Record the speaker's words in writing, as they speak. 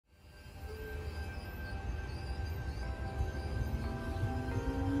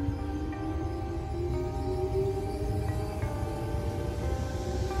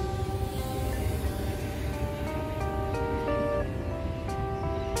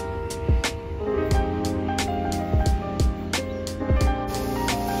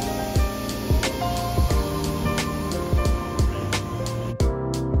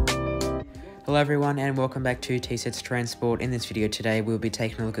Hello everyone and welcome back to TsetsTransport. In this video today we'll be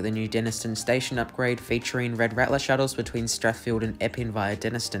taking a look at the new Denistone station upgrade featuring red Rattler Shuttles between Strathfield and Epping via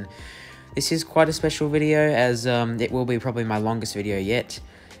Denistone. This is quite a special video as it will be probably my longest video yet.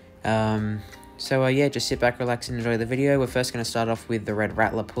 Yeah, just sit back, relax and enjoy the video. We're first going to start off with the red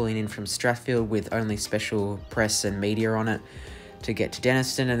Rattler pulling in from Strathfield with only special press and media on it to get to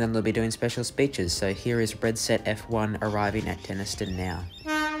Denistone, and then they'll be doing special speeches. So here is Red Set F1 arriving at Denistone now.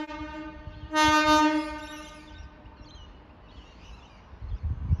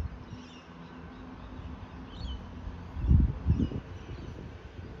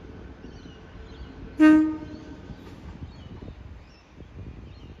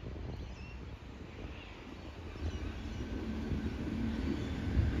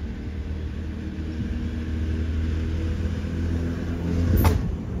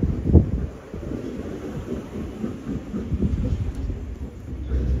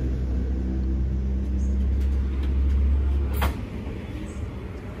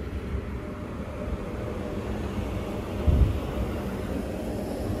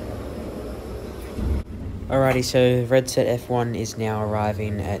 Alrighty, so Red Set F1 is now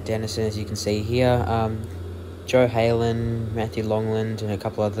arriving at Denistone, as you can see here. Jo Haylen, Matthew Longland, and a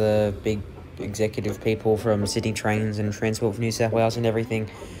couple other big executive people from Sydney Trains and Transport for New South Wales and everything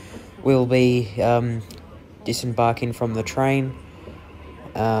will be disembarking from the train.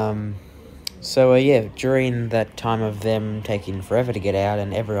 Yeah, during that time of them taking forever to get out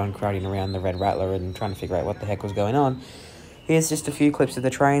and everyone crowding around the red Rattler and trying to figure out what the heck was going on, here's just a few clips of the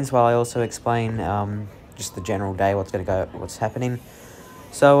trains while I also explain just the general day, what's happening.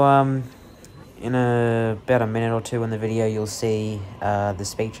 So in about a minute or two in the video, you'll see the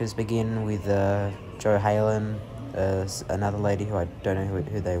speeches begin with Jo Haylen, another lady who I don't know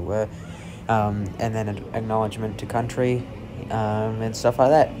who they were, and then an acknowledgement to country and stuff like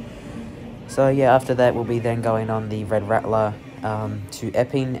that. So yeah, after that we'll be then going on the red Rattler to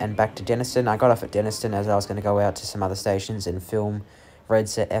Epping and back to Denistone. I got off at Denistone as I was going to go out to some other stations and film Red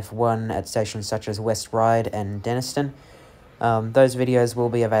Set F1 at stations such as West Ryde and Denistone. Those videos will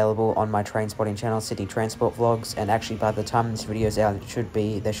be available on my Trainspotting channel, City Transport Vlogs, and actually by the time this video is out, there should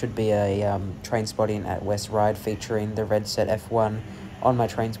be a Trainspotting at West Ryde featuring the Red Set F1 on my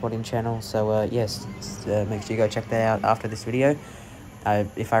Trainspotting channel. So yes, make sure you go check that out after this video.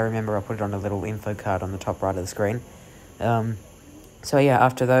 If I remember, I'll put it on a little info card on the top right of the screen. So yeah,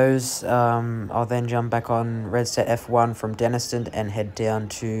 after those, I'll then jump back on Red Set F1 from Denistone and head down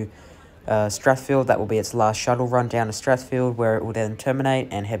to Strathfield. That will be its last shuttle run down to Strathfield, where it will then terminate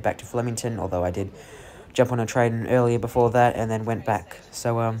and head back to Flemington, although I did jump on a train earlier before that and then went back.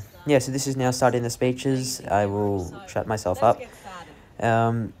 So yeah, so this is now starting the speeches. I will shut myself up.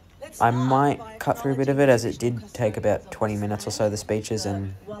 I might cut through a bit of it, as it did take about 20 minutes or so, the speeches,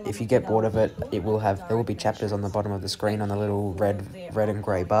 and if you get bored of it, there will be chapters on the bottom of the screen on the little red and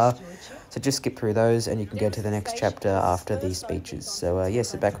grey bar. So just skip through those and you can go to the next chapter after these speeches. So yeah,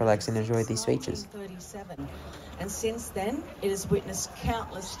 sit back, relax and enjoy these speeches. And since then, it has witnessed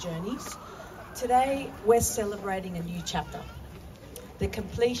countless journeys. Today, we're celebrating a new chapter. The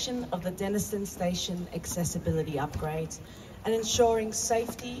completion of the Denistone Station accessibility upgrades and ensuring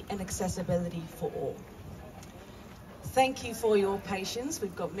safety and accessibility for all. Thank you for your patience.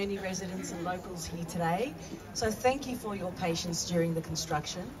 We've got many residents and locals here today, so thank you for your patience during the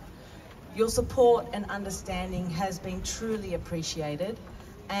construction. Your support and understanding has been truly appreciated,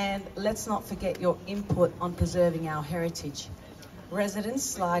 and let's not forget your input on preserving our heritage.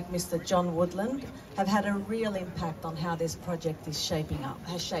 Residents like Mr. John Woodland have had a real impact on how this project is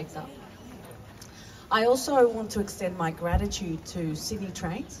has shaped up. I also want to extend my gratitude to Sydney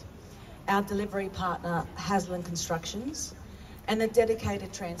Trains, our delivery partner Haslam Constructions, and the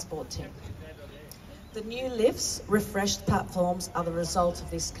dedicated transport team. The new lifts, refreshed platforms are the result of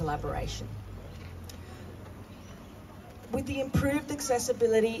this collaboration. With the improved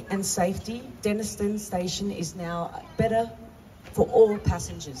accessibility and safety, Denistone Station is now better for all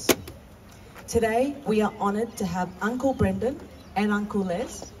passengers. Today, we are honoured to have Uncle Brendan and Uncle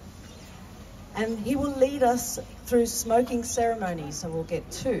Les, and he will lead us through smoking ceremonies, so we'll get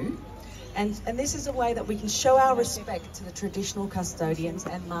two. And this is a way that we can show our respect to the traditional custodians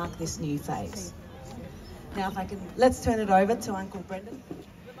and mark this new phase. Now, let's turn it over to Uncle Brendan.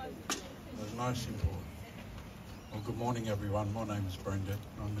 Nice and important. Well, good morning, everyone. My name is Brendan.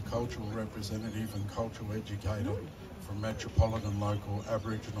 I'm the cultural representative and cultural educator from Metropolitan Local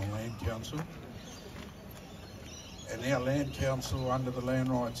Aboriginal Land Council. And our Land Council, under the Land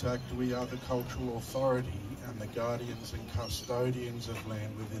Rights Act, we are the cultural authority and the guardians and custodians of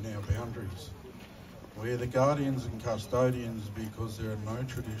land within our boundaries. We're the guardians and custodians because there are no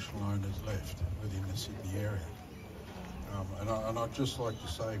traditional owners left within the Sydney area. And I'd just like to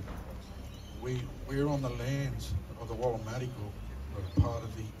say, we're on the lands of the Wallamatigal, we're part of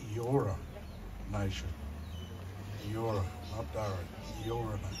the Eora Nation. Eora, not Darug,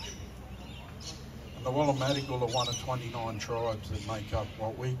 Eora Nation. And the Wallamatigal are one of 29 tribes that make up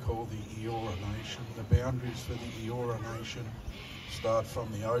what we call the Eora Nation. The boundaries for the Eora Nation start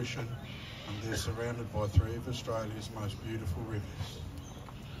from the ocean, and they're surrounded by three of Australia's most beautiful rivers.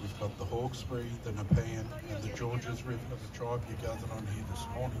 We've got the Hawkesbury, the Nepean and the Georges River. The tribe you gathered on here this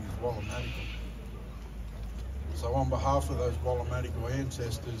morning is Wallamatigal. So on behalf of those Wallamatigal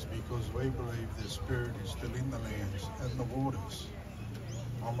ancestors, because we believe their spirit is still in the lands and the waters,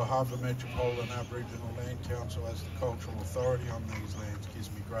 on behalf of Metropolitan Aboriginal Land Council as the cultural authority on these lands, gives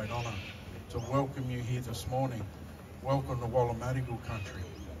me great honour to welcome you here this morning. Welcome to Wallamatigal country.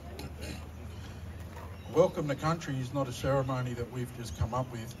 Welcome to country is not a ceremony that we've just come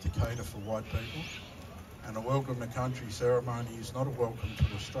up with to cater for white people, and a welcome to country ceremony is not a welcome to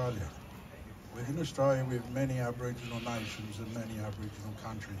Australia. Within Australia we have many Aboriginal nations and many Aboriginal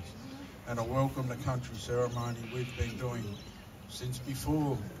countries, and a welcome to country ceremony we've been doing since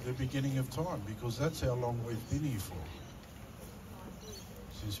before the beginning of time, because that's how long we've been here for,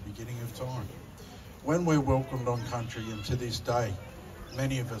 since the beginning of time. When we're welcomed on country, and to this day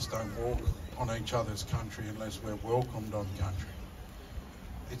many of us don't walk on each other's country unless we're welcomed on country.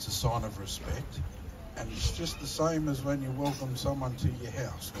 It's a sign of respect, and it's just the same as when you welcome someone to your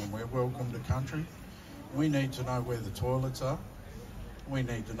house. When we're welcomed to country, we need to know where the toilets are, we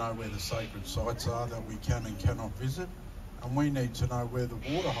need to know where the sacred sites are that we can and cannot visit, and we need to know where the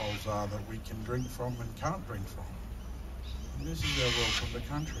water holes are that we can drink from and can't drink from. And this is our welcome to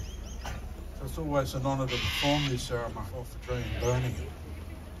country. So it's always an honour to perform this ceremony off the tree and burning it.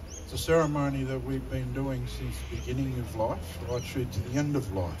 It's a ceremony that we've been doing since the beginning of life, right through to the end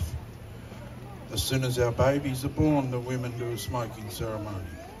of life. As soon as our babies are born, the women do a smoking ceremony.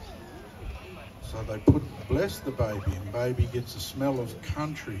 So they bless the baby, and baby gets a smell of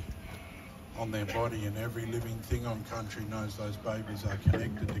country on their body, and every living thing on country knows those babies are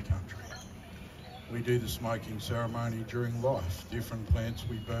connected to country. We do the smoking ceremony during life. Different plants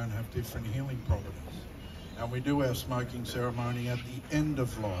we burn have different healing properties. And we do our smoking ceremony at the end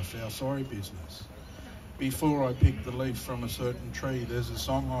of life, our sorry business. Before I pick the leaf from a certain tree, there's a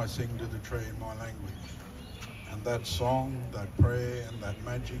song I sing to the tree in my language. And that song, that prayer and that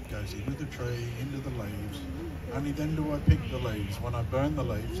magic goes into the tree, into the leaves. Only then do I pick the leaves. When I burn the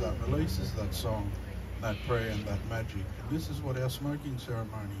leaves, that releases that song, that prayer and that magic. And this is what our smoking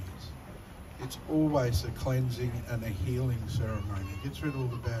ceremony is. It's always a cleansing and a healing ceremony. It gets rid of all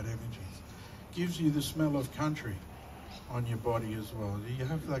the bad energies. Gives you the smell of country on your body as well. You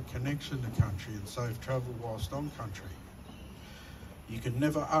have that connection to country and safe travel whilst on country. You can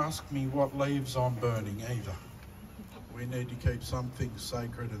never ask me what leaves I'm burning either. We need to keep some things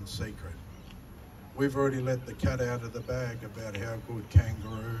sacred and secret. We've already let the cat out of the bag about how good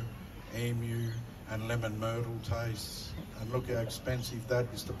kangaroo, emu and lemon myrtle tastes, and look how expensive that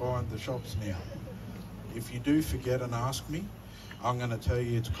is to buy in the shops now. If you do forget and ask me, I'm going to tell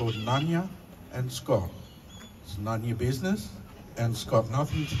you it's called Nunya and Scott. It's none of your business, and it's got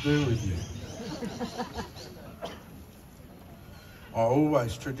nothing to do with you. I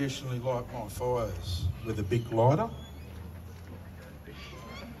always traditionally light my fires with a big lighter.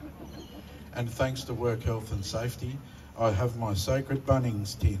 And thanks to work health and safety, I have my sacred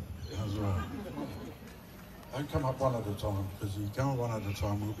Bunnings tin as well. Don't come up one at a time, because if you come up one at a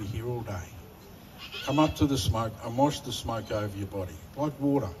time, we'll be here all day. Come up to the smoke and wash the smoke over your body, like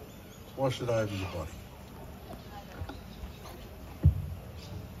water. Wash it over your body.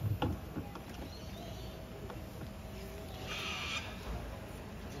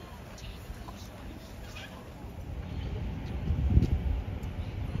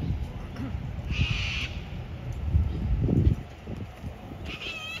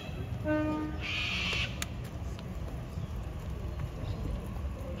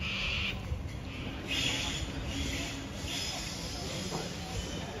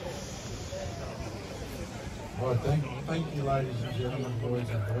 Right, thank you ladies and gentlemen, boys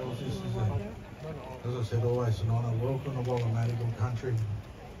and girls. This is, as I said, always an honour. Welcome to Wallamatigal country.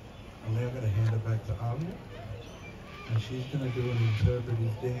 I'm now going to hand it back to Alia, and she's going to do an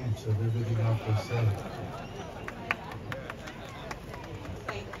interpretive dance of everything I've just said.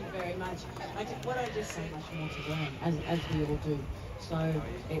 Thank you very much. What I just so much more to learn, as we all do. So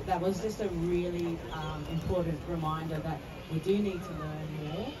that was just a really important reminder that We do need to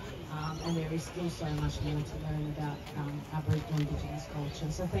learn more, and there is still so much more to learn about Aboriginal Indigenous culture.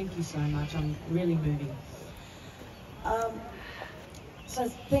 So thank you so much. I'm really moving. So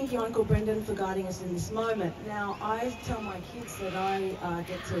thank you, Uncle Brendan, for guiding us in this moment. Now, I tell my kids that I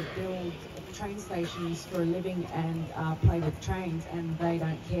get to build train stations for a living and play with trains, and they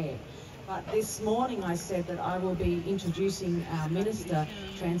don't care. But this morning I said that I will be introducing our Minister,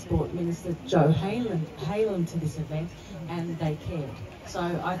 Transport Minister Jo Haylen to this event, and they cared. So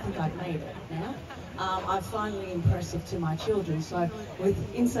I think I've made it now. I'm finally impressive to my children. So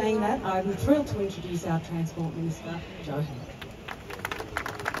in saying that, I'm thrilled to introduce our Transport Minister, Jo Haylen.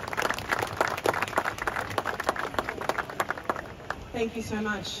 Thank you so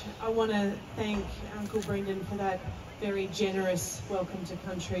much. I want to thank Uncle Brendan for that very generous welcome to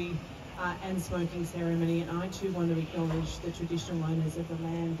country and smoking ceremony, and I too want to acknowledge the traditional owners of the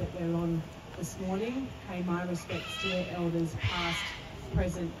land that we're on this morning, pay my respects to their elders past,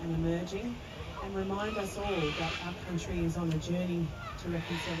 present and emerging, and remind us all that our country is on a journey to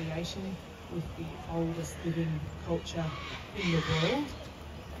reconciliation with the oldest living culture in the world,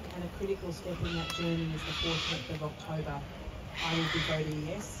 and a critical step in that journey is the 14th of October. I will be voting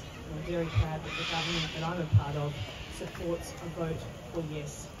yes, and I'm very proud that the government that I'm a part of supports a vote for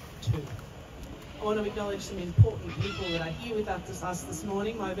yes too. I want to acknowledge some important people that are here with us this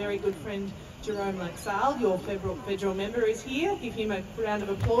morning. My very good friend Jerome Laxale, your federal member, is here. Give him a round of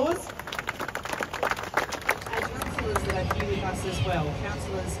applause. And councillors that are here with us as well.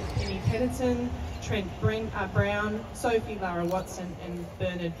 Councillors Penny Petterton, Trent Brown, Sophie Lara Watson and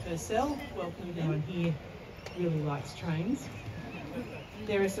Bernard Purcell. Welcome. Everyone here really likes trains.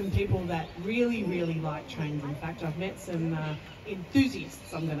 There are some people that really, really like trains. In fact, I've met some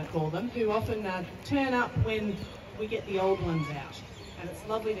enthusiasts, I'm going to call them, who often turn up when we get the old ones out. And it's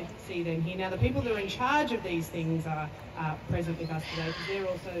lovely to see them here. Now, the people that are in charge of these things are present with us today, because they're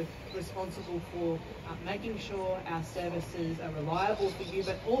also responsible for making sure our services are reliable for you,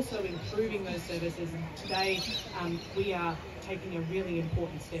 but also improving those services. And today, we are taking a really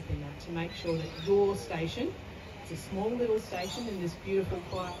important step in that, to make sure that your station, it's a small little station in this beautiful,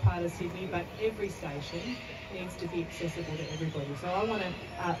 quiet part of Sydney, but every station needs to be accessible to everybody. So I want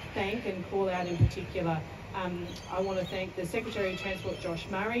to thank and call out in particular, I want to thank the Secretary of Transport, Josh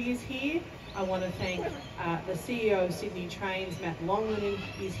Murray, is here. I want to thank the CEO of Sydney Trains, Matt Longland,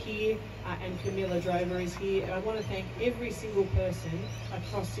 is here, and Camilla Drover is here. And I want to thank every single person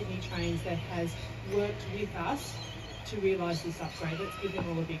across Sydney Trains that has worked with us to realise this upgrade. Let's give them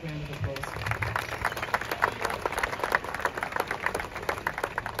all a big round of applause.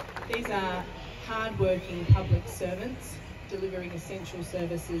 These are hard-working public servants delivering essential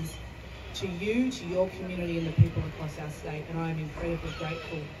services to you, to your community and the people across our state, and I am incredibly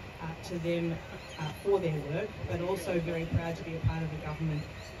grateful to them for their work, but also very proud to be a part of a government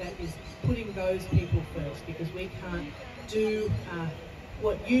that is putting those people first, because we can't do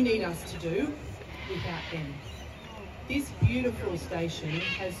what you need us to do without them. This beautiful station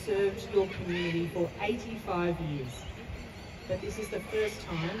has served your community for 85 years. But this is the first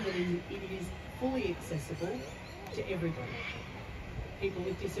time that it is fully accessible to everybody. People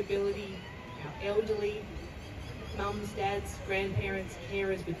with disability, our elderly, mums, dads, grandparents,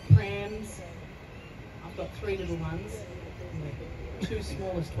 carers with prams. I've got 3 little ones. The 2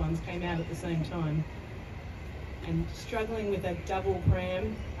 smallest ones came out at the same time. And struggling with a double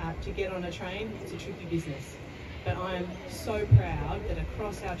pram to get on a train, it's a tricky business. But I am so proud that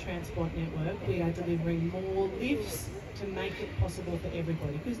across our transport network we are delivering more lifts to make it possible for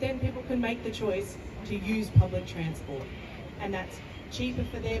everybody, because then people can make the choice to use public transport, and that's cheaper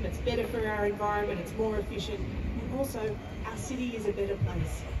for them, it's better for our environment, it's more efficient, and also our city is a better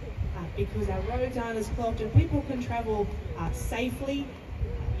place because our roads aren't as clogged and people can travel safely.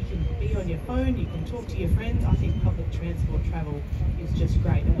 You can be on your phone, you can talk to your friends. I think public transport travel is just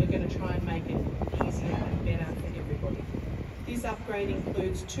great, and we're going to try and make it easier and better for everybody. This upgrade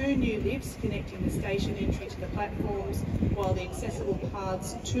includes 2 new lifts connecting the station entry to the platforms, while the accessible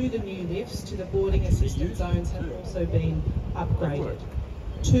paths to the new lifts to the boarding assistance zones have also been upgraded.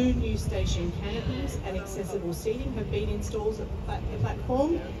 2 new station canopies and accessible seating have been installed at the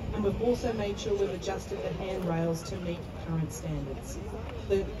platform, and we've also made sure we've adjusted the handrails to meet current standards.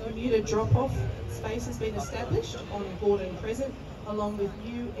 The commuter drop-off space has been established on Gordon Crescent, along with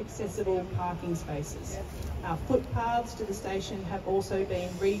new accessible parking spaces. Our footpaths to the station have also been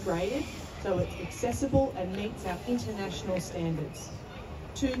regraded so it's accessible and meets our international standards.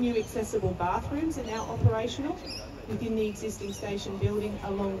 2 new accessible bathrooms are now operational within the existing station building,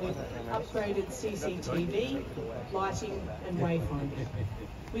 along with upgraded CCTV, lighting and wayfinding.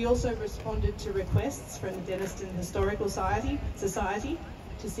 We also responded to requests from the Denistone Historical Society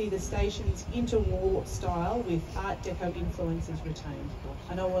to see the station's interwar style with Art Deco influences retained.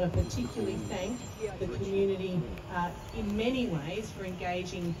 And I want to particularly thank the community in many ways for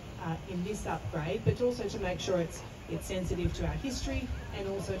engaging in this upgrade, but also to make sure it's sensitive to our history and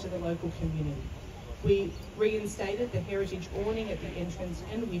also to the local community. We reinstated the heritage awning at the entrance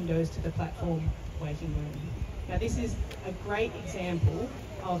and windows to the platform waiting room. Now this is a great example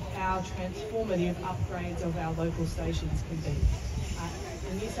of how transformative upgrades of our local stations can be.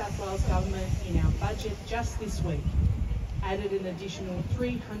 The New South Wales Government in our budget just this week added an additional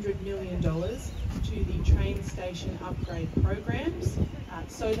 $300 million to the train station upgrade programs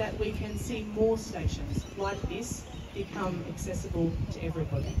so that we can see more stations like this become accessible to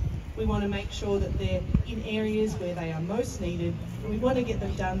everybody. We want to make sure that they're in areas where they are most needed, and we want to get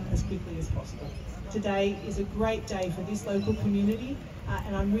them done as quickly as possible. Today is a great day for this local community,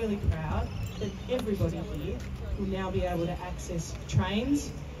 and I'm really proud that everybody here will now be able to access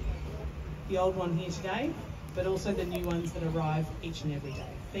trains, the old one here today, but also the new ones that arrive each and every day.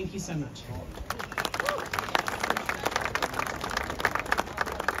 Thank you so much.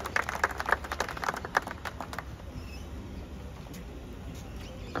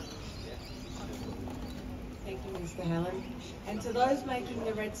 Thank you, Mr. Haylen. And to those making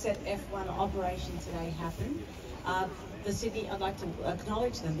the Red Set F1 operation today happen, the city, I'd like to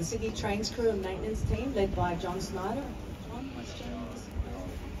acknowledge them, the city trains crew and maintenance team led by John Snyder. John, what's John's?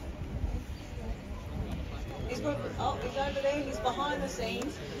 He's over there, he's behind the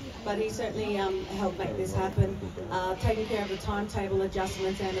scenes, but he certainly helped make this happen, taking care of the timetable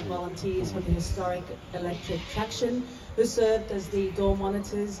adjustments and the volunteers from the historic electric traction who served as the door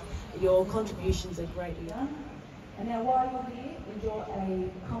monitors. Your contributions are greatly done. And now while you're here, enjoy a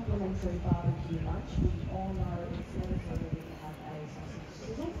complimentary barbecue lunch. We all know it's never so ready to have a sausage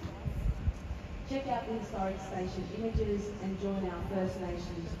sizzle. Check out the historic station images and join our First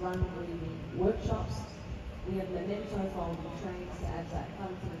Nations run reading workshops. We have memento folding trains to add that fun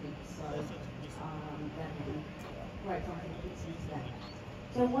to the mix, so that will be great fun for the kids today.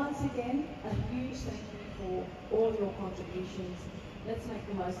 So once again, a huge thank you for all your contributions. Let's make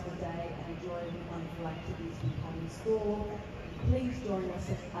the most of the day and enjoy the wonderful activities we have in store. Please join us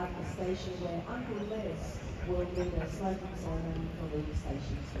at the station where Uncle Les will lead a smoking ceremony for the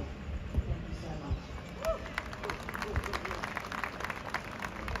station. Thank you so much.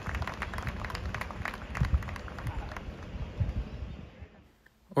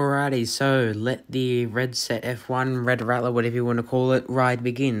 Alrighty, so let the Red Set F1, Red Rattler, whatever you want to call it, ride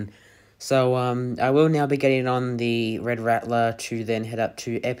begin. So I will now be getting on the Red Rattler to then head up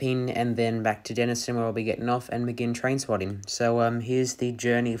to Epping and then back to Denistone, where I'll be getting off and begin train spotting. So here's the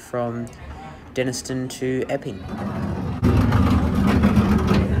journey from Denistone to Epping.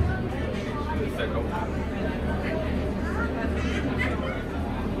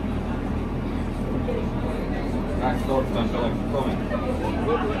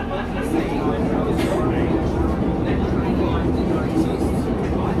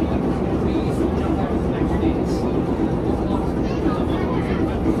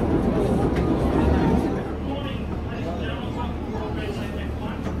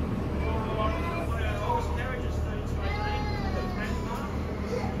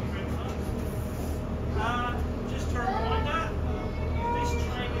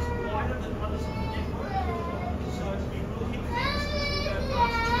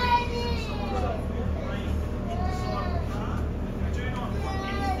 Trains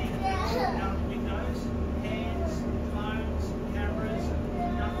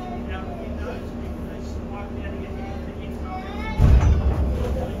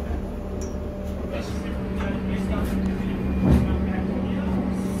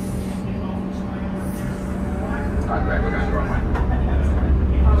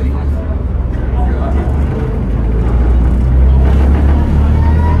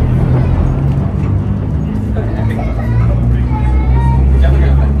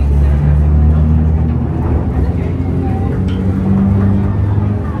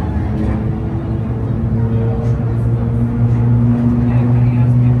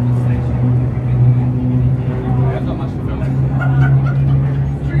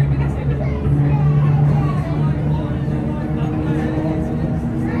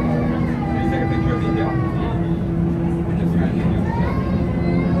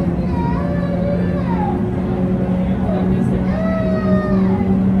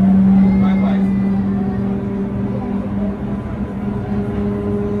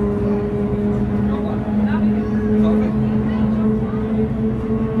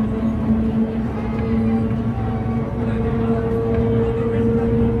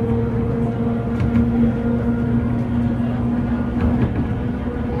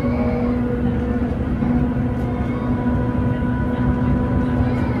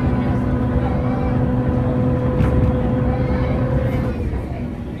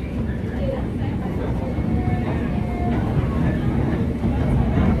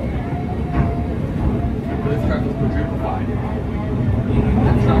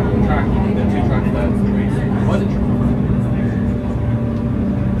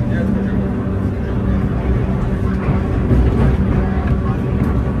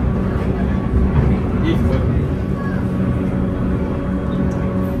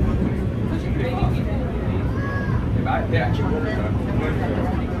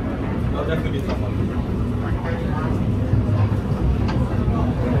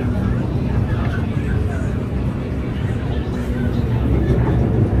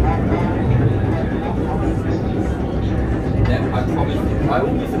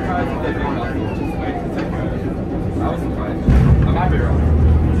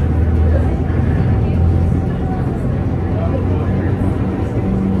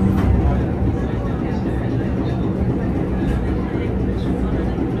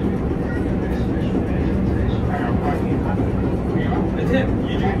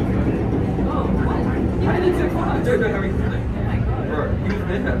I don't know how he's done it. Bro, he was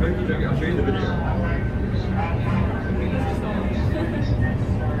there. I'll show you the video.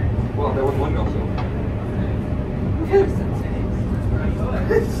 Well, there was one girl still.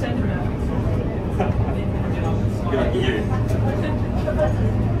 Like you.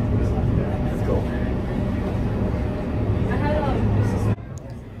 That's cool.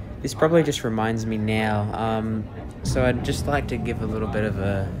 This probably just reminds me now, so I'd just like to give a little bit of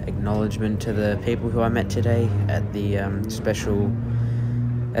a acknowledgement to the people who I met today at the special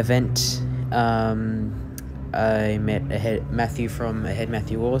event. I met Matthew from Ahead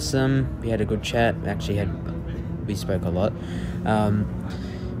Matthew Awesome. We had a good chat. We spoke a lot.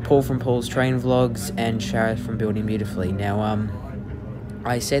 Paul from Paul's Train Vlogs, and Sharath from Building Beautifully. Now,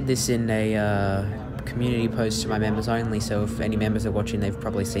 I said this in a community post to my members only, so if any members are watching, they've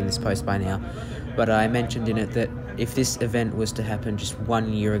probably seen this post by now. But I mentioned in it that if this event was to happen just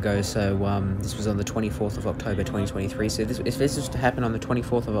 1 year ago, so this was on the 24th of October 2023, so if this was to happen on the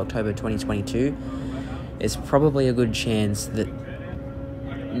 24th of October 2022, there's probably a good chance that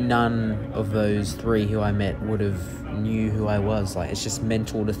none of those three who I met would have knew who I was. Like, it's just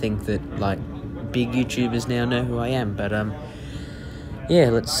mental to think that, like, big YouTubers now know who I am. But yeah,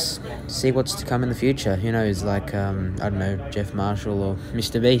 let's see what's to come in the future. Who knows, like, I don't know, Jeff Marshall or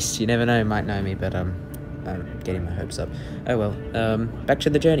Mr. Beast, you never know, might know me, but I'm getting my hopes up. Oh well, back to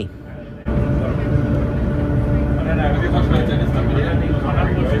the journey. I don't know, have you watched my Denistone video?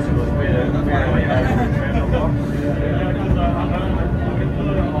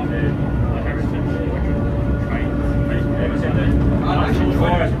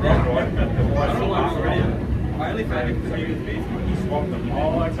 I only found it because he swapped them.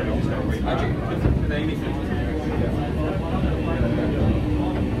 Oh, okay. Actually, with Amy.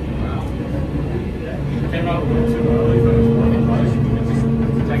 Came out too early for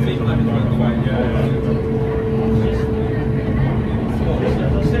the technique limit right away.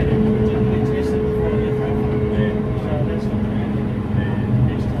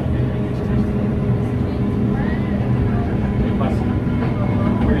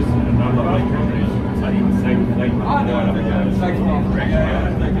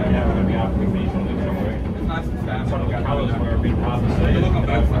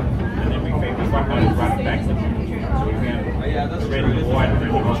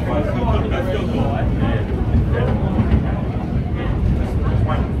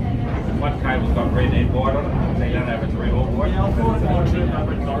 One cable's got red and white on it, so you don't have it to read all the way. So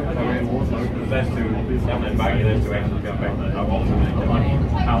those two, some and buggy, those two actually go back. I'm going to change.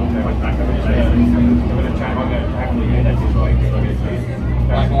 I'm going to happily use that this way.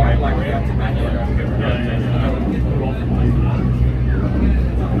 Like reactive manual.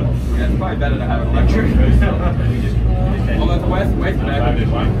 Yeah, it's probably better to have an electric. Although the west back.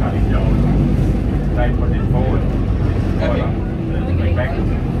 They put it forward.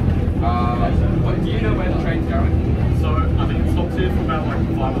 Do you know where the train's going? So, I think it stops here for about like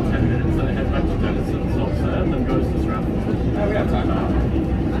 5 or 10 minutes, and it heads back to Denistone, stops there, and then goes to Strathfield. Oh, we have time.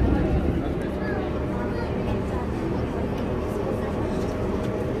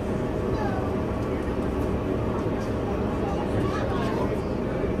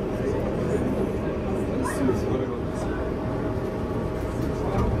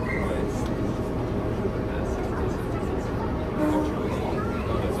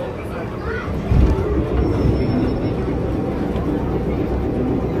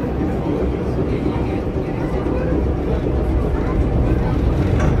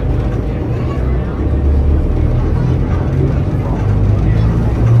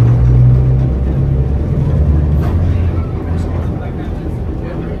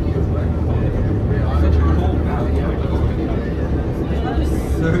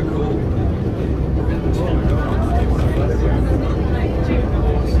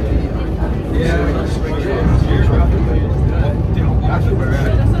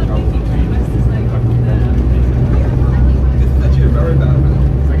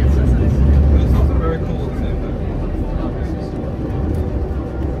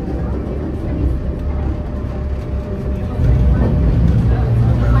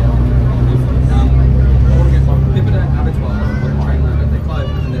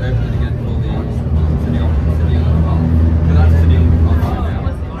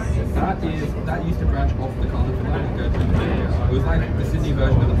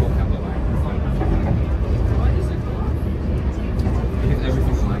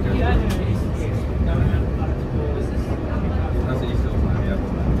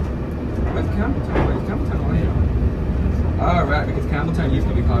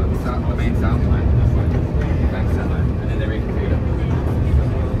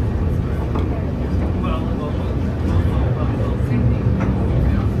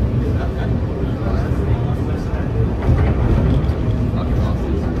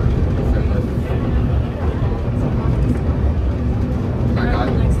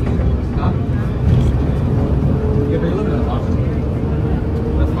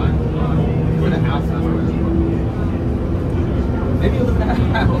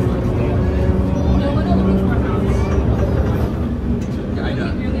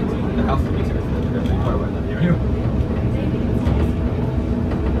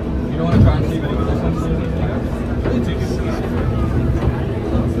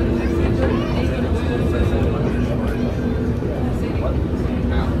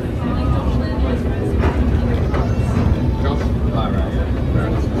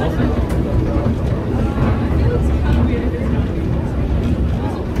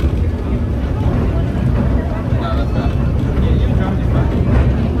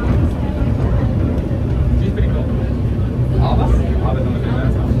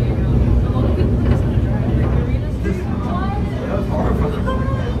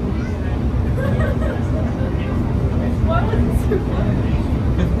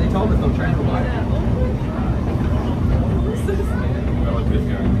 told us they'll change the light. Well, it's just going to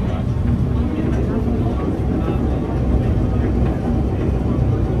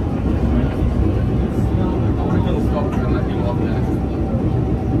I want to stop and let people off there.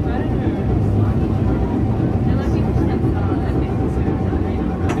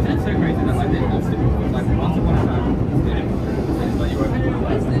 It's so crazy that like they lost it. Like once upon a time, it's like you open the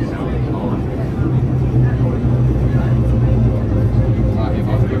light. If I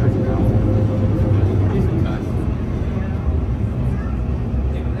was going now, decent time.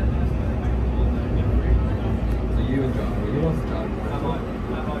 So you and John, you lost John.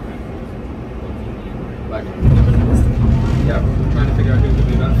 Like, yeah, trying to figure out who to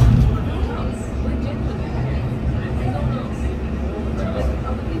do that.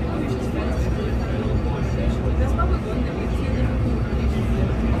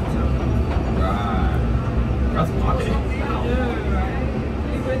 That's marketing.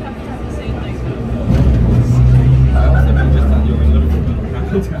 I also been just on your little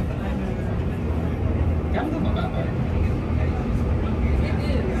Gamble not that bad.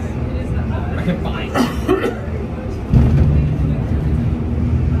 I can buy it.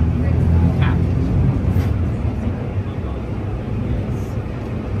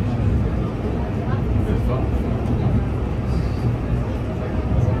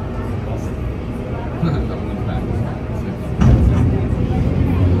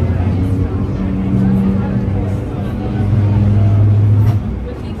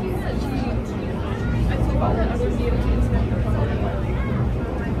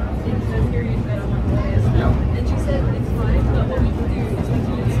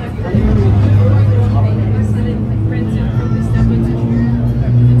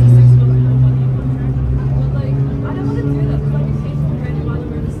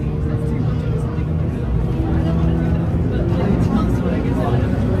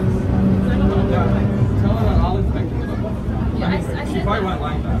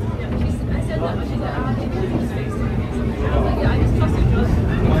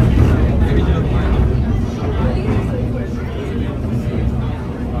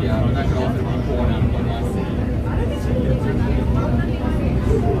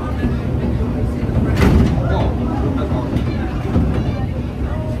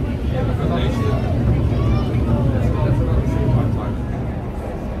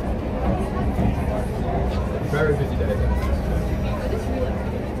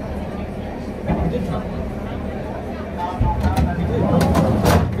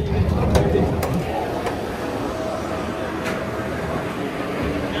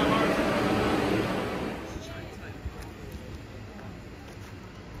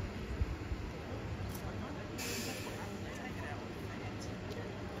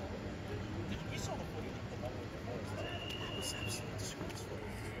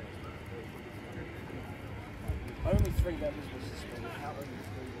 Only 3 members were suspended. How only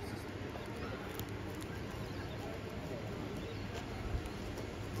 3 were suspended?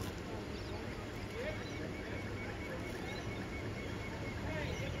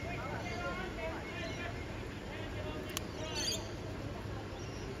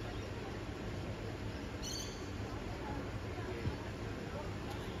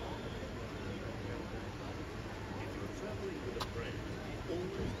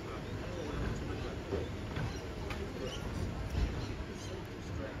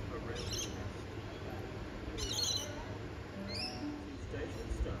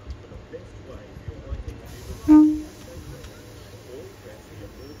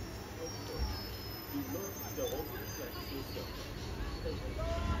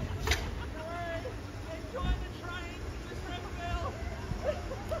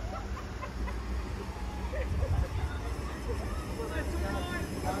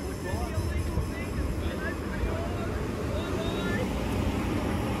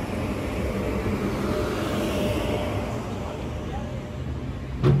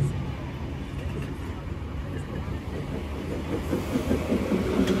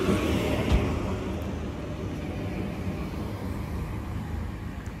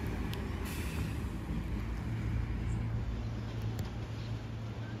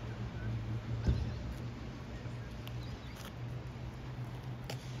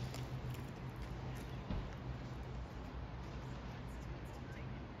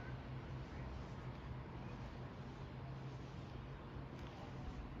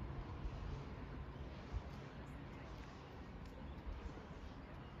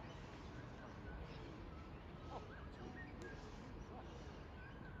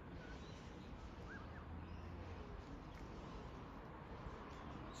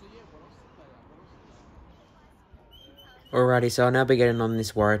 Alrighty, so I'll now be getting on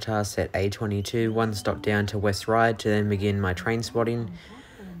this Waratah set A22, one stop down to West Ryde to then begin my train spotting.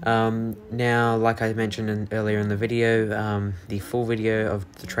 Now, like I mentioned earlier in the video, the full video of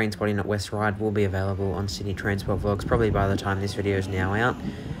the train spotting at West Ryde will be available on Sydney Transport Vlogs, probably by the time this video is now out.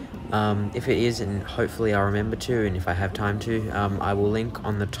 If it is, and hopefully I'll remember to, and if I have time to, I will link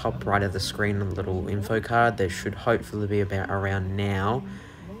on the top right of the screen a little info card that should hopefully be about around now,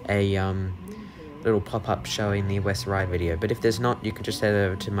 a little pop-up showing the West Ryde video. But if there's not, you can just head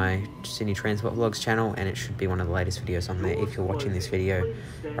over to my Sydney Transport Vlogs channel, and it should be one of the latest videos on there if you're watching this video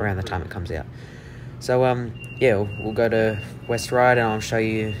around the time it comes out. So yeah, we'll go to West Ryde and I'll show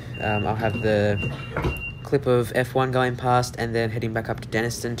you, I'll have the clip of F1 going past and then heading back up to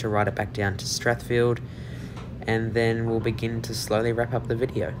Denistone to ride it back down to Strathfield, and then we'll begin to slowly wrap up the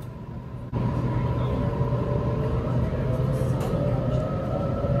video.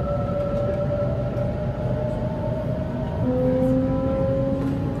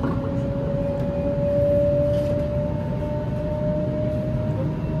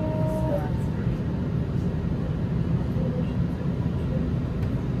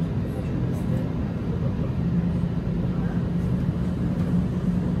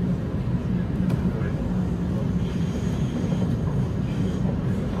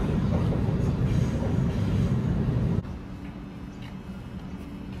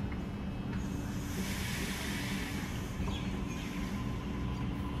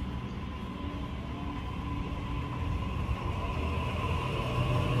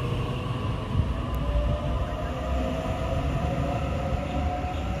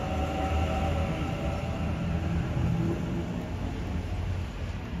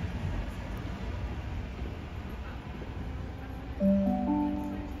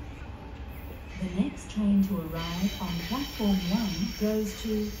 The next train to arrive on platform 1 goes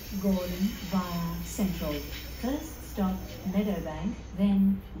to Gordon via Central. First stop Meadowbank,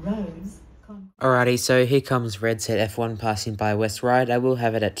 then Rose. Alrighty, so here comes Red Set F1 passing by West Ryde. I will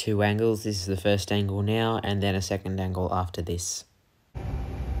have it at 2 angles. This is the first angle now, and then a second angle after this.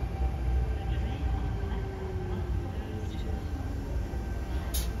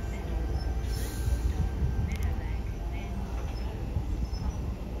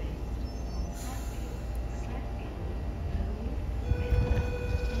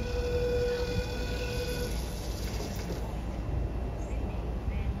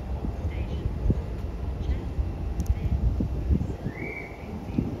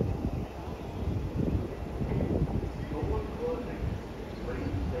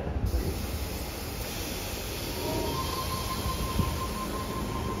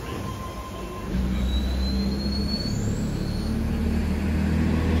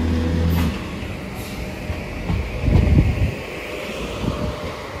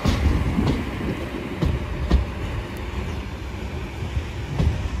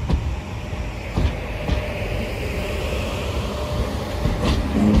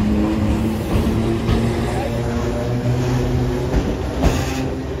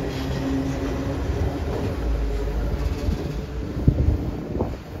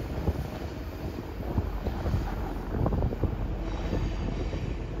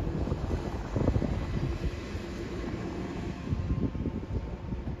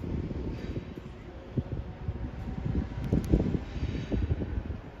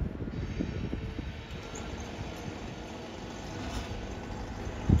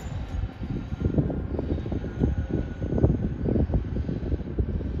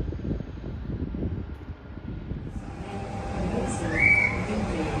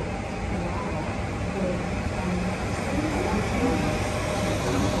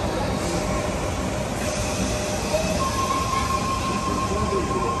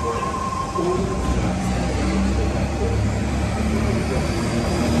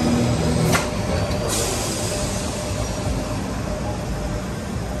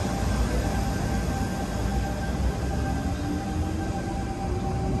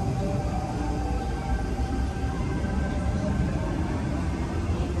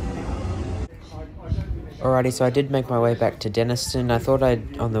 Alrighty, so I did make my way back to Denistone. I thought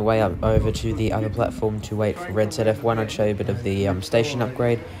on the way up over to the other platform to wait for Red Set F1, I'd show you a bit of the station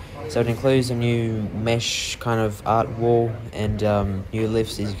upgrade. So it includes a new mesh kind of art wall and new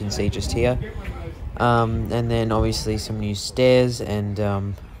lifts, as you can see just here. And then obviously some new stairs and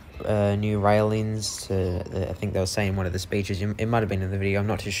new railings. I think they were saying in one of the speeches, it might have been in the video, I'm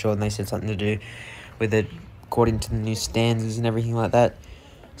not too sure, and they said something to do with it according to the new stanzas and everything like that.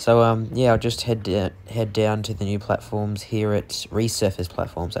 So yeah, I'll just head down to the new platforms here at resurfaced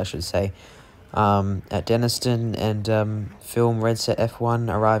platforms, I should say, at Denistone, and film Red Set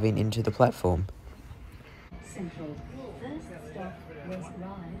F1 arriving into the platform. Central.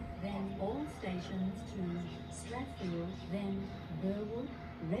 ride, then all stations to Strathfield, then Burwood,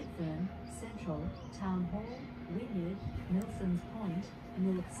 Redfern, Central, Town Hall, Wynyard, Milsons Point,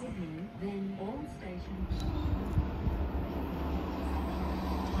 North Sydney, then all stations.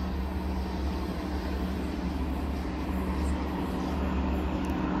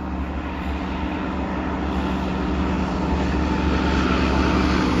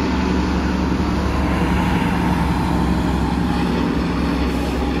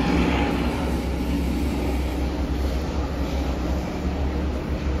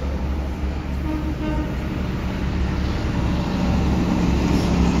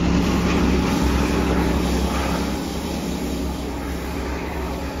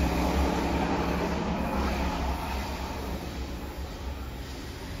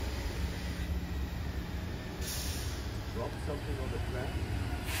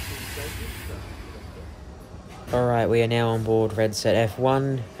 Alright, we are now on board Redset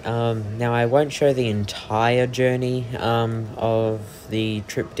F1. Now I won't show the entire journey of the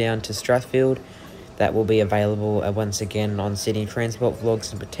trip down to Strathfield. That will be available once again on Sydney Transport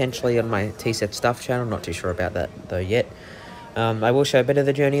Vlogs and potentially on my TSET Stuff channel. Not too sure about that though yet. I will show a bit of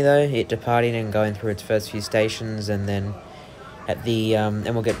the journey though, it departing and going through its first few stations, and then at the and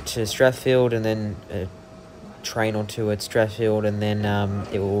we'll get to Strathfield and then train or two at Strathfield, and then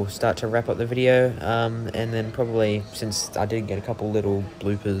it will start to wrap up the video, and then probably, since I did get a couple little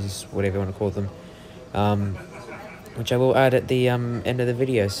bloopers, whatever you want to call them, which I will add at the end of the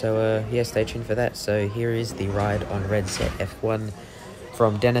video, so yeah, stay tuned for that. So here is the ride on Redset F1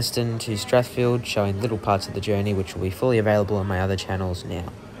 from Denistone to Strathfield, showing little parts of the journey, which will be fully available on my other channels now.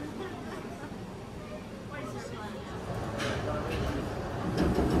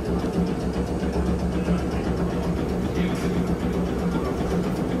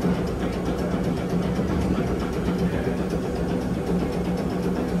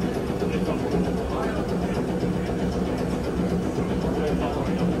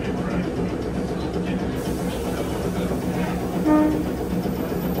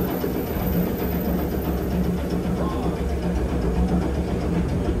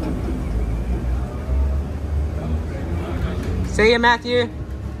 See you, Matthew.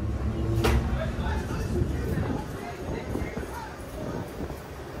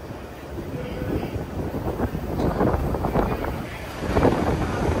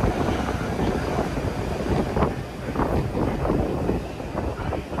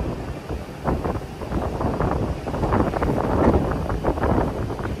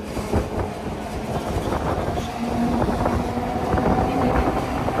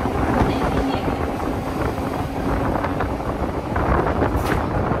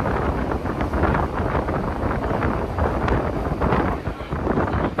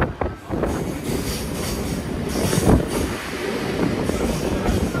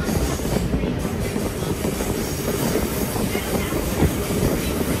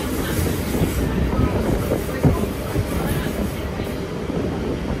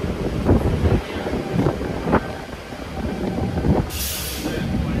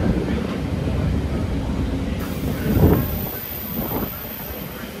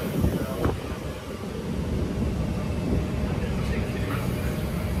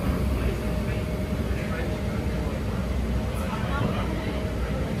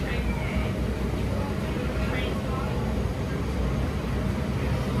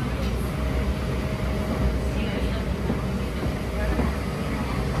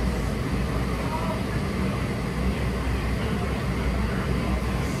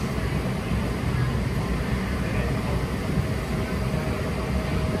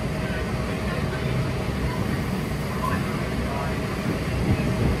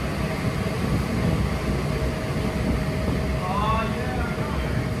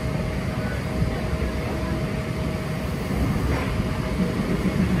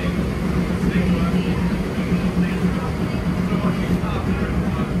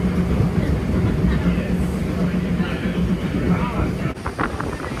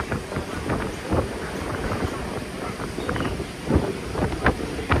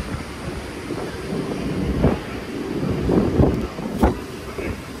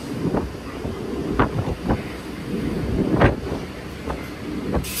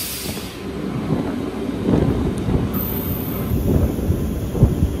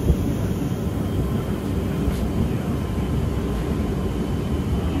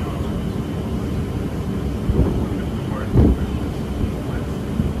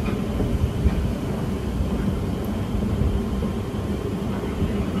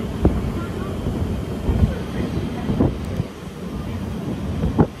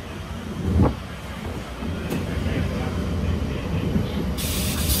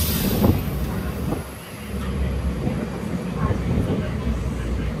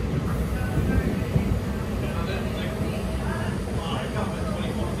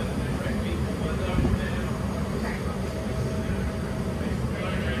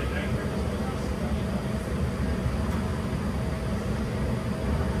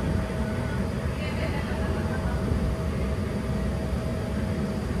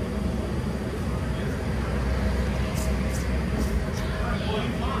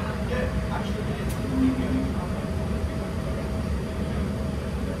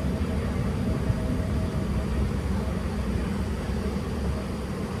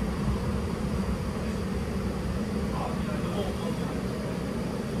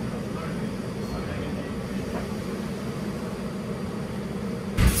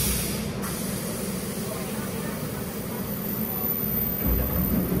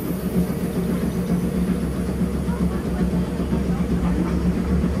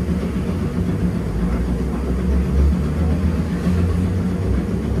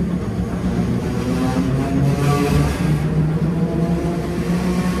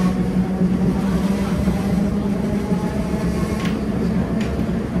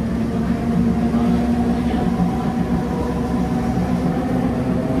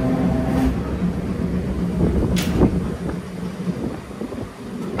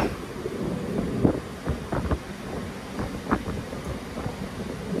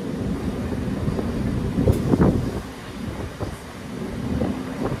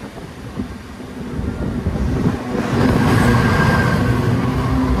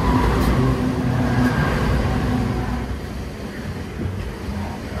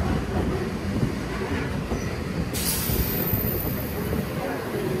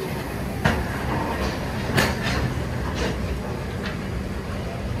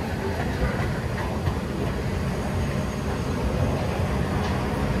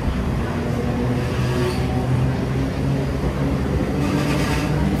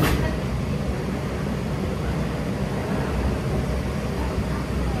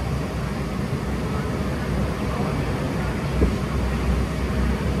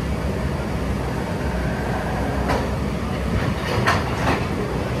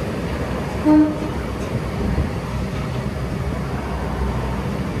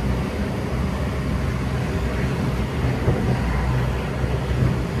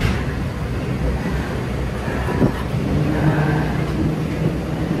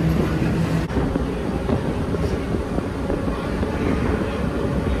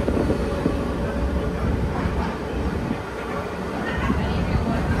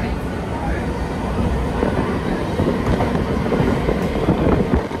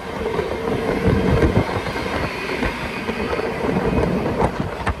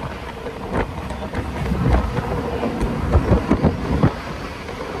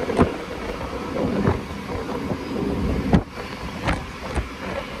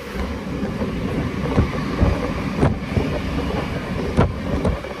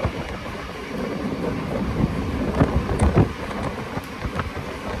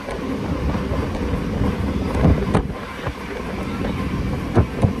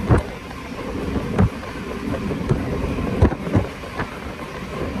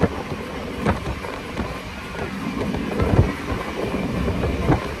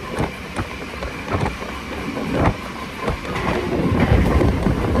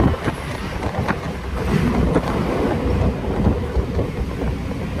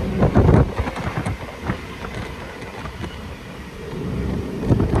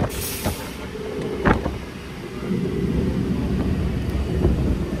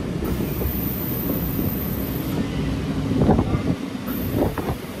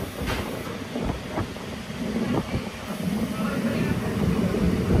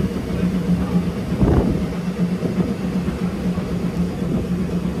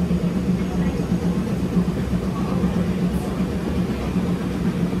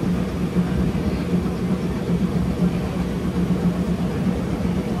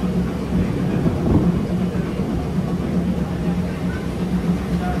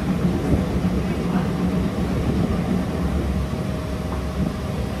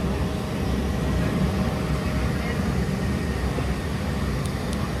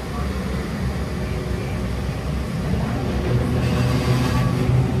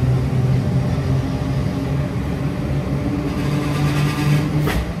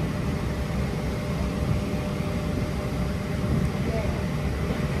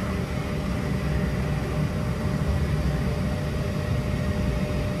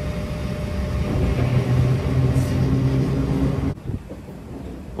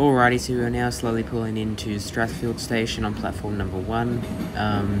 Alrighty, so we are now slowly pulling into Strathfield station on platform number 1.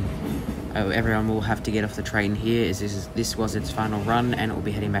 Everyone will have to get off the train here, as this was its final run, and it will be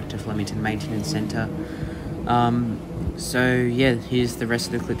heading back to Flemington Maintenance Centre. So yeah, here's the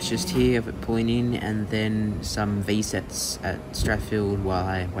rest of the clips just here of it pulling in, and then some V-sets at Strathfield while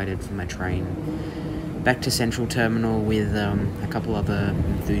I waited for my train back to Central Terminal with a couple other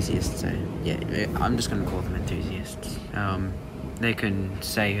enthusiasts. So yeah, I'm just going to call them enthusiasts. They can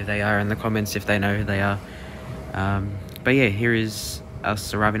say who they are in the comments if they know who they are. But yeah, here is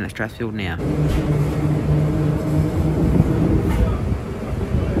us arriving at Strathfield now.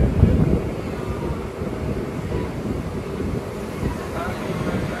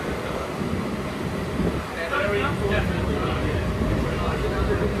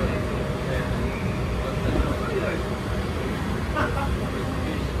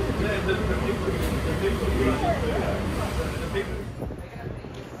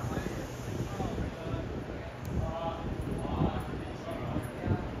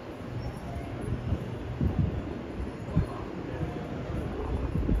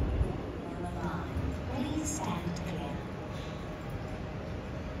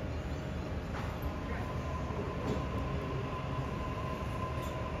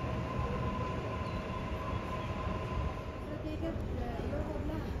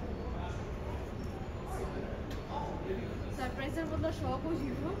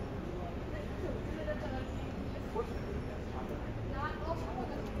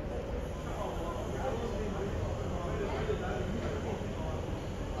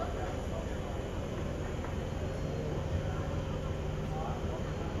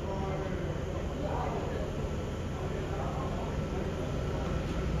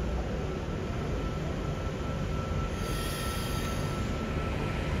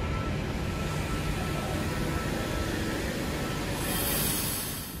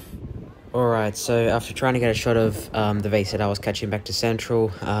 Alright, so after trying to get a shot of the V-set I was catching back to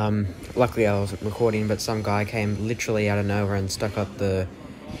Central, luckily I wasn't recording, but some guy came literally out of nowhere and stuck up the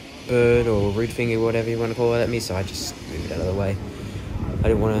bird or root finger, whatever you want to call it, at me, so I just moved out of the way.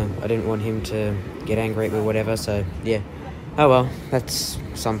 I didn't want him to get angry at me or whatever, so yeah. Oh well, that's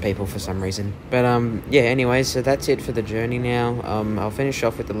some people for some reason. But yeah, anyway, so that's it for the journey now. I'll finish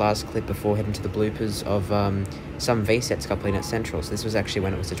off with the last clip before heading to the bloopers of some V-sets coupling at Central. So this was actually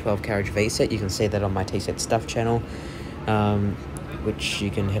when it was a 12-carriage V-set. You can see that on my T-set stuff channel, which you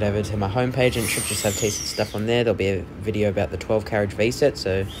can head over to my homepage and it should just have T-set stuff on there. There'll be a video about the 12-carriage V-set,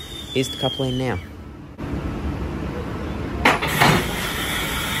 so here's the coupling now.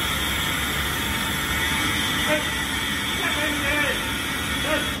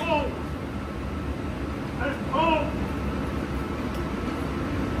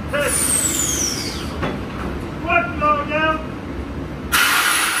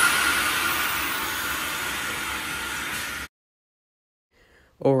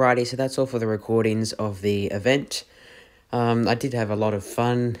 Alrighty, so that's all for the recordings of the event. I did have a lot of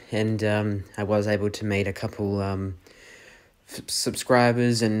fun, and I was able to meet a couple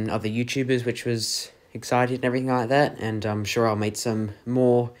subscribers and other YouTubers, which was exciting and everything like that, and I'm sure I'll meet some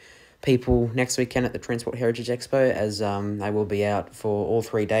more people next weekend at the Transport Heritage Expo, as I will be out for all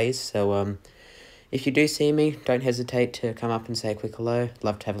 3 days, so if you do see me, don't hesitate to come up and say a quick hello.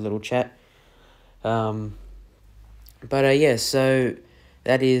 Love to have a little chat. Yeah, so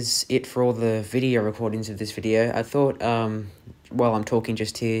that is it for all the video recordings of this video. I thought, while I'm talking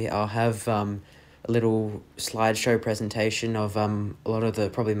just here, I'll have a little slideshow presentation of a lot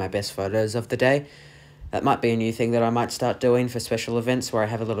of probably my best photos of the day. That might be a new thing that I might start doing for special events, where I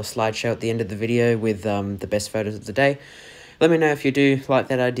have a little slideshow at the end of the video with the best photos of the day. Let me know if you do like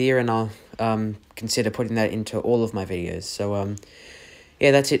that idea, and I'll consider putting that into all of my videos. So,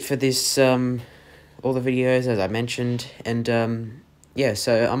 yeah, that's it for this, all the videos, as I mentioned, and yeah,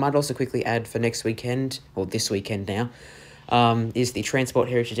 so I might also quickly add for next weekend, or this weekend now, is the Transport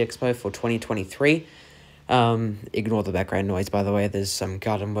Heritage Expo for 2023. Ignore the background noise, by the way. There's some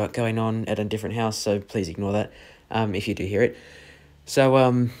garden work going on at a different house, so please ignore that if you do hear it.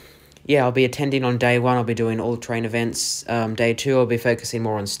 So, yeah, I'll be attending on day 1. I'll be doing all train events. Day 2, I'll be focusing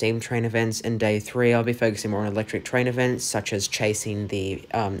more on steam train events. And day 3, I'll be focusing more on electric train events, such as chasing the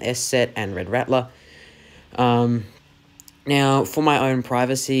S-Set and Red Rattler. Now, for my own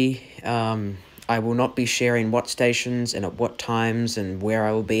privacy, I will not be sharing what stations and at what times and where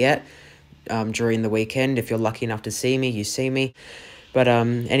I will be at during the weekend. If you're lucky enough to see me, you see me. But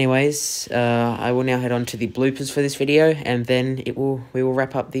anyways, I will now head on to the bloopers for this video, and then we will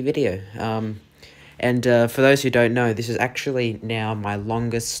wrap up the video. And for those who don't know, this is actually now my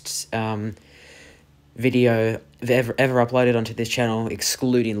longest video ever uploaded onto this channel,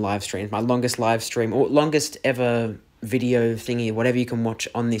 excluding live streams. My longest live stream, or longest ever video thingy, whatever you can watch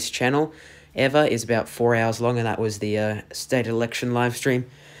on this channel ever, is about 4 hours long, and that was the state election live stream.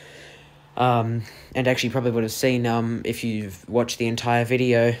 And actually you probably would have seen, if you've watched the entire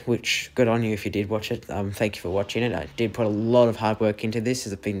video, which good on you if you did watch it. Thank you for watching it. I did put a lot of hard work into this,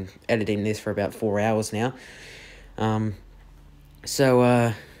 as I've been editing this for about 4 hours now.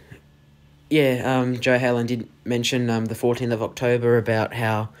 Yeah, Jo Haylen did mention the 14th of October about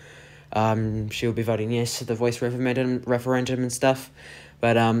how she'll be voting yes to the voice referendum and stuff.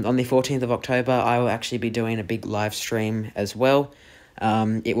 But on the 14th of October, I will actually be doing a big live stream as well.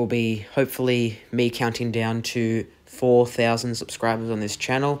 It will be hopefully me counting down to 4,000 subscribers on this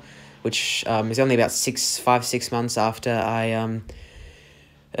channel, which is only about 5-6 months after I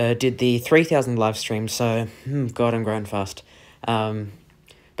did the 3,000 live stream. So, God, I'm growing fast.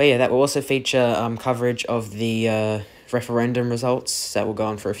 But yeah, that will also feature coverage of the referendum results. That will go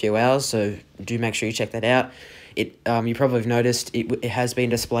on for a few hours, so do make sure you check that out. You probably have noticed it has been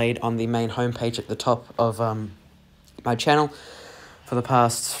displayed on the main homepage at the top of my channel for the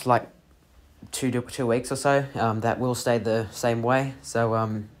past like two weeks or so. That will stay the same way, so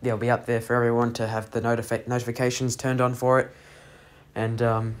yeah, it'll be up there for everyone to have the notifications turned on for it,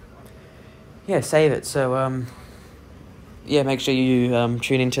 and yeah, save it. So yeah, make sure you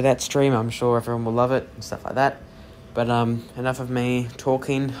tune into that stream. I'm sure everyone will love it and stuff like that. But enough of me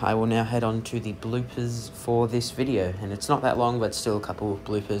talking. I will now head on to the bloopers for this video, and it's not that long, but still a couple of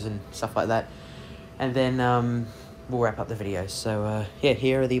bloopers and stuff like that. And then we'll wrap up the video. So yeah,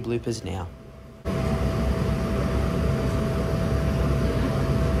 here are the bloopers now.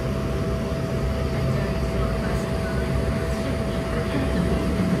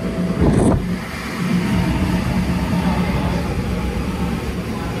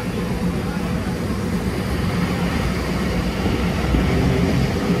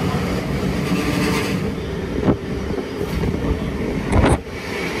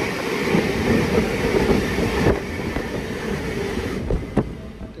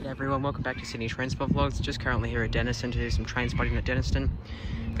 Welcome back to Sydney Transport Vlogs. Just currently here at Denistone to do some train spotting at Denistone,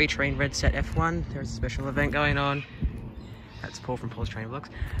 featuring Red Set F1. There's a special event going on. That's Paul from Paul's Train Vlogs.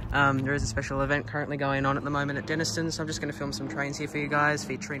 There is a special event currently going on at the moment at Denistone, so I'm just going to film some trains here for you guys,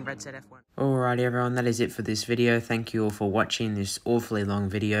 featuring Red Set F1. Alrighty everyone, that is it for this video. Thank you all for watching this awfully long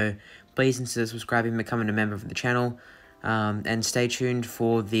video. Please consider subscribing and becoming a member of the channel. And stay tuned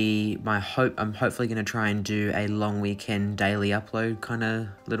for I'm hopefully going to try and do a long weekend daily upload kind of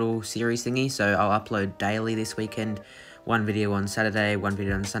little series thingy. So I'll upload daily this weekend, one video on Saturday, one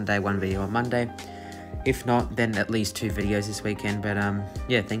video on Sunday, one video on Monday. If not, then at least 2 videos this weekend. But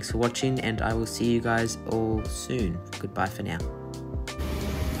yeah, thanks for watching, and I will see you guys all soon. Goodbye for now.